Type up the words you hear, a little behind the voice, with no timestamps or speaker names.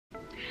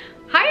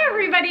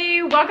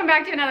everybody, welcome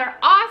back to another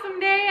awesome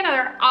day,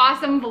 another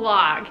awesome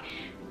vlog.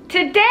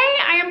 Today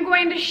I am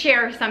going to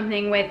share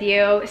something with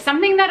you,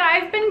 something that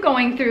I've been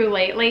going through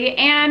lately,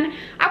 and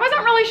I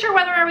wasn't really sure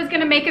whether I was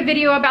going to make a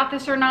video about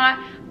this or not,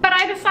 but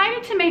I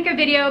decided to make a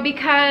video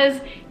because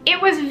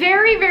it was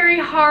very, very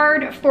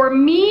hard for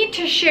me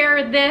to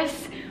share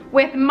this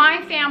with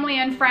my family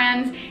and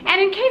friends,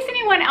 and in case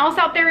anyone else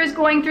out there is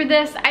going through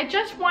this, I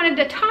just wanted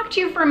to talk to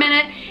you for a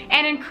minute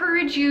and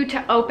encourage you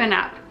to open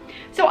up.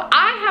 So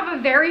I have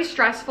a very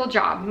stressful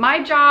job.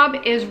 My job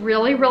is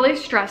really, really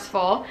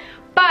stressful,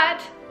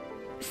 but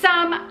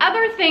some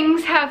other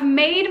things have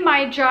made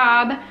my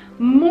job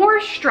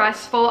more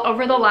stressful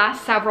over the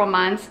last several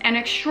months and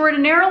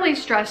extraordinarily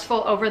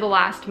stressful over the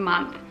last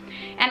month.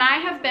 And I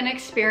have been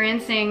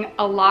experiencing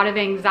a lot of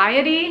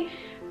anxiety,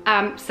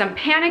 some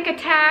panic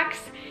attacks,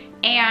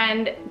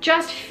 and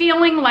just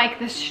feeling like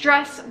the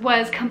stress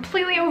was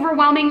completely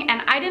overwhelming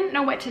and I didn't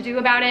know what to do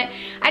about it.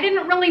 I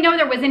didn't really know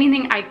there was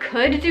anything I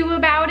could do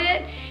about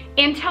it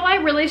until I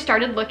really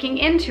started looking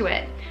into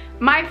it.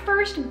 My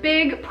first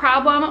big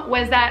problem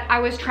was that I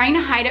was trying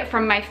to hide it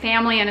from my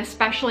family and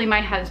especially my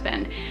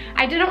husband.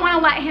 I didn't want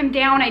to let him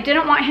down. I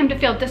didn't want him to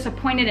feel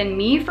disappointed in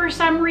me for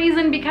some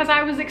reason because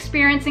I was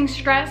experiencing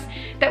stress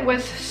that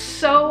was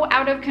so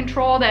out of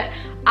control that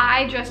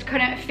I just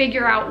couldn't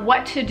figure out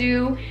what to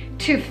do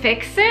to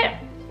fix it.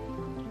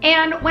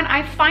 And when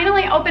I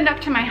finally opened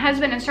up to my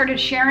husband and started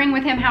sharing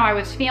with him how I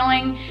was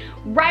feeling,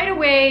 right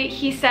away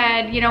he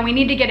said, you know, we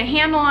need to get a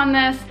handle on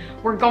this.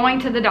 We're going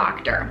to the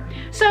doctor.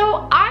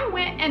 So I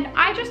went and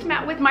I just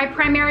met with my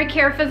primary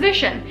care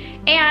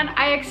physician and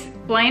I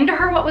explained to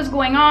her what was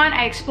going on.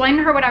 I explained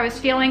to her what I was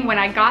feeling. When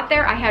I got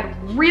there, I had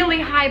really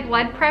high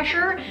blood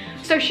pressure.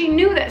 So she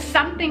knew that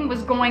something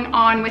was going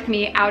on with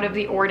me out of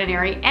the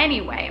ordinary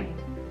anyway.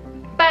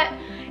 But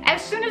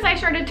as soon as I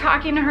started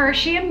talking to her,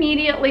 she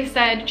immediately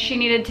said she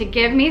needed to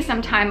give me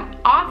some time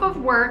off of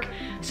work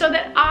so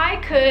that I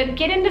could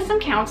get into some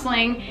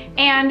counseling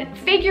and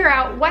figure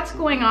out what's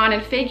going on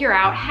and figure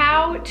out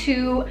how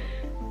to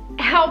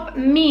help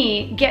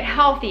me get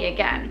healthy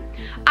again.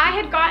 I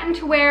had gotten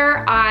to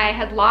where I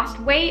had lost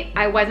weight.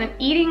 I wasn't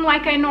eating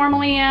like I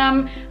normally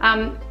am.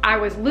 I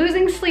was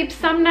losing sleep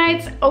some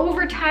nights,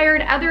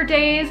 overtired other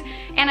days,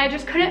 and I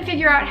just couldn't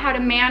figure out how to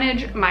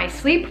manage my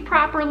sleep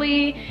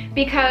properly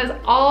because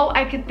all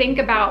I could think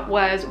about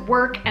was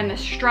work and the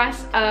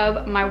stress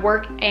of my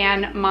work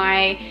and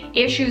my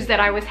issues that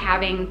I was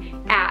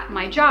having at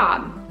my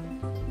job.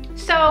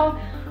 So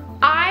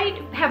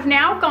I have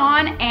now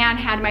gone and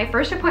had my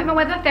first appointment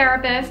with a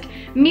therapist.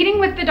 Meeting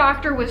with the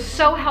doctor was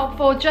so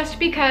helpful just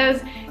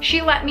because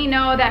she let me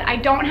know that I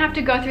don't have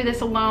to go through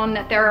this alone,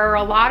 that there are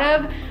a lot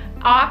of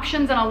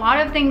options and a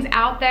lot of things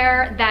out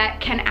there that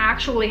can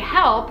actually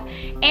help.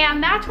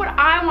 And that's what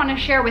I want to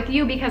share with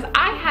you because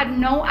I had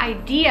no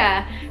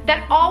idea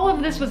that all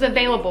of this was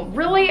available.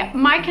 Really,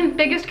 my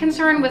biggest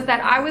concern was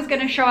that I was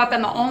going to show up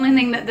and the only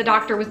thing that the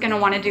doctor was going to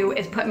want to do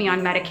is put me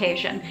on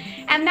medication.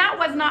 And that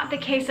was not the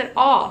case at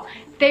all.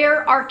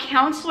 There are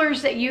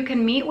counselors that you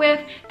can meet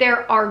with.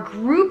 There are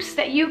groups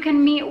that you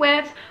can meet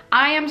with.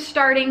 I am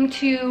starting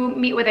to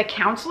meet with a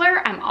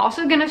counselor. I'm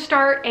also gonna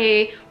start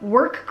a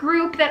work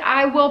group that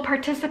I will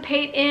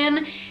participate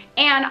in.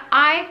 And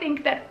I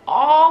think that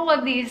all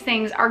of these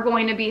things are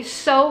going to be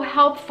so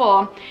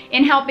helpful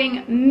in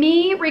helping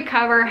me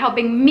recover,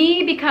 helping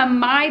me become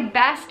my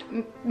best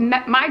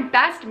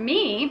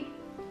me.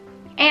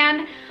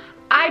 And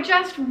I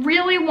just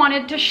really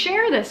wanted to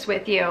share this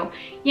with you.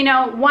 You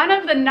know, one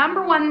of the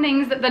number one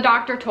things that the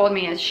doctor told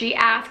me is she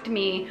asked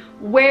me,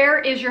 where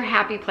is your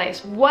happy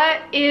place?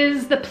 What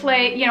is the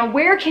place, you know,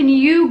 where can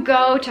you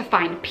go to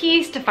find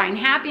peace, to find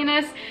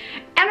happiness?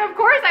 And of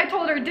course I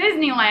told her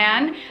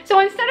Disneyland. So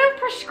instead of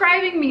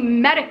prescribing me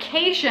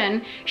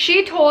medication,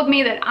 she told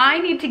me that I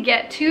need to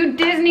get to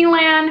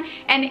Disneyland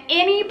and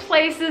any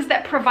places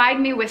that provide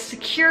me with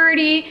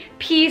security,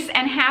 peace,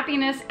 and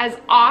happiness as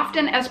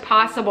often as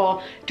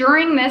possible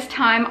during this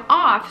time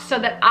off so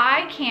that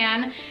I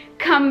can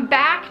come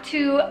back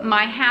to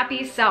my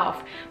happy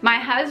self. My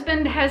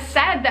husband has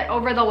said that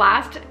over the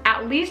last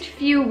at least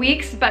few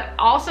weeks, but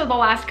also the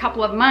last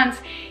couple of months,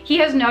 he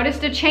has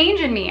noticed a change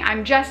in me.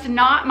 I'm just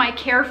not my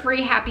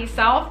carefree, happy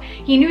self.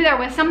 He knew there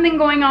was something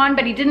going on,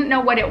 but he didn't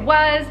know what it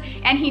was,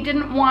 and he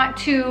didn't want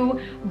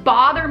to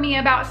bother me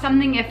about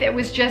something if it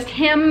was just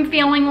him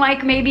feeling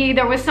like maybe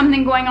there was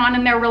something going on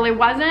and there really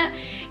wasn't.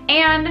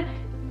 And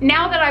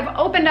now that I've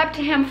opened up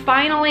to him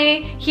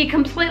finally, he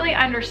completely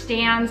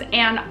understands,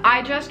 and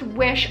I just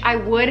wish I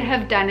would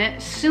have done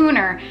it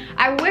sooner.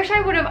 I wish I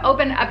would have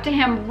opened up to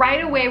him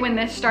right away when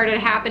this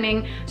started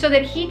happening so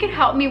that he could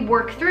help me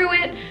work through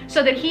it,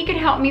 so that he could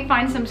help me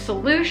find some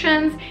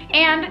solutions,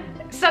 and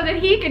so that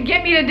he could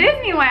get me to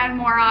Disneyland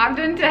more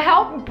often to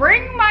help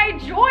bring my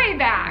joy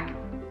back.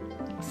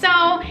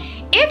 So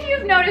if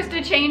you've noticed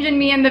a change in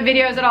me in the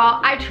videos at all,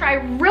 I try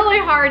really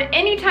hard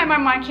anytime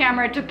I'm on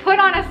camera to put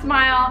on a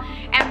smile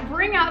and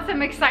bring out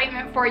some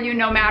excitement for you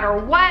no matter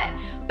what.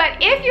 But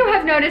if you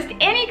have noticed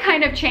any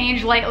kind of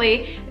change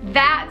lately,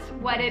 That's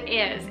what it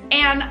is.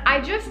 And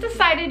I just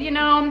decided, you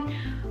know,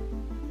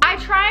 I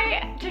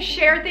try to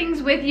share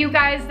things with you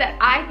guys that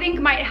I think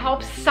might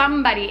help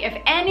somebody.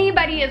 If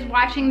anybody is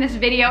watching this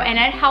video and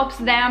it helps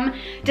them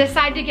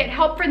decide to get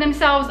help for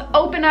themselves,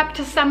 open up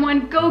to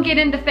someone, go get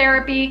into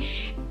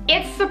therapy.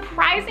 It's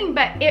surprising,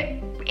 but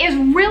it is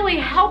really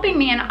helping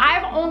me, and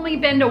I've only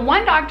been to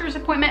one doctor's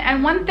appointment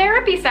and one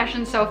therapy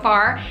session so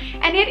far,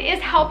 and it is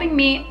helping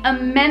me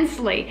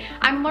immensely.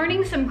 I'm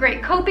learning some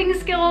great coping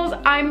skills.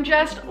 I'm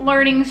just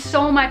learning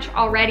so much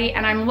already,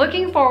 and I'm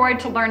looking forward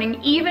to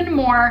learning even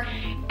more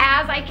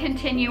as I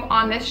continue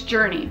on this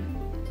journey.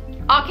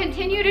 I'll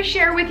continue to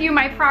share with you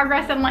my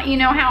progress and let you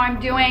know how I'm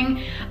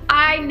doing.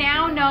 I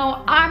now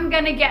know I'm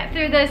gonna get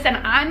through this and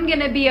I'm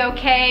gonna be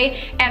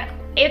okay, and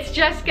it's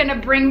just gonna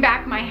bring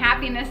back my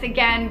happiness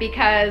again,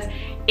 because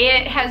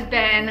it has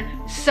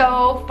been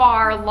so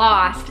far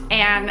lost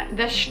and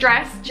the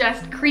stress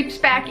just creeps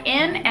back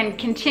in and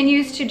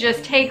continues to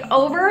just take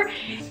over.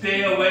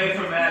 Stay away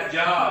from that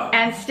job.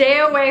 And stay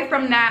away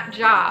from that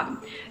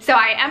job. So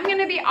I am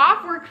gonna be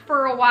off work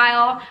for a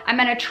while. I'm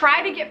gonna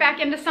try to get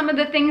back into some of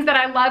the things that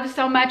I love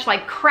so much,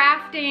 like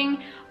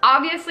crafting.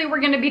 Obviously,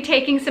 we're gonna be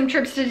taking some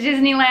trips to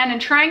Disneyland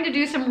and trying to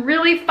do some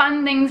really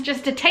fun things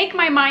just to take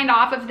my mind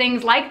off of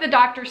things like the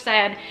doctor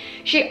said.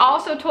 She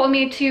also told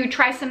me to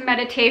try some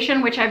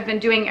meditation, which I've been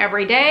doing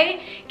every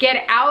day,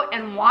 get out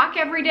and walk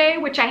every day,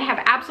 which I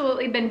have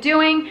absolutely been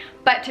doing,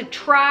 but to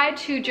try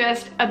to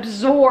just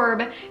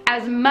absorb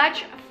as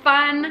much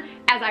fun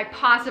as I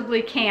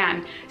possibly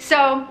can.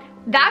 So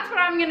that's what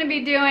I'm gonna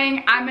be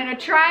doing. I'm gonna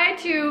try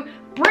to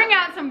bring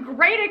out some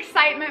great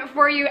excitement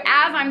for you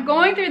as I'm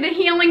going through the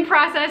healing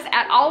process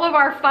at all of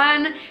our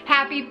fun,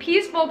 happy,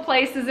 peaceful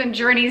places and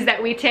journeys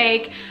that we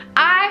take.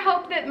 I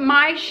hope that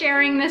my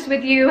sharing this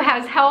with you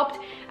has helped.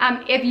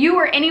 If you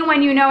or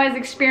anyone you know is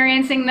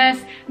experiencing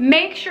this,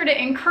 make sure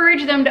to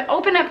encourage them to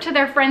open up to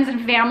their friends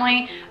and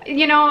family.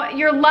 You know,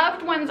 your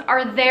loved ones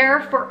are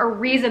there for a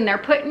reason. They're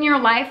put in your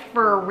life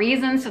for a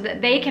reason so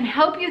that they can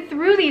help you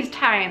through these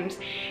times.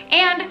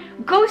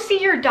 And go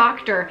see your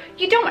doctor.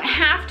 You don't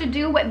have to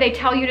do what they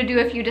tell you to do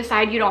if you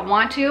decide you don't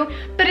want to,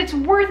 but it's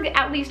worth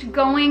at least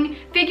going,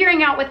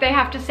 figuring out what they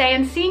have to say,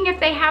 and seeing if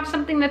they have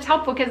something that's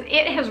helpful, because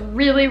it has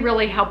really,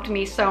 really helped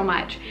me so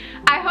much.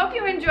 I hope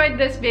you enjoyed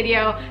this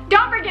video.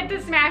 Don't forget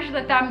to smash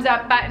the thumbs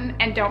up button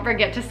and don't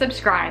forget to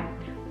subscribe.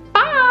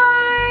 Bye!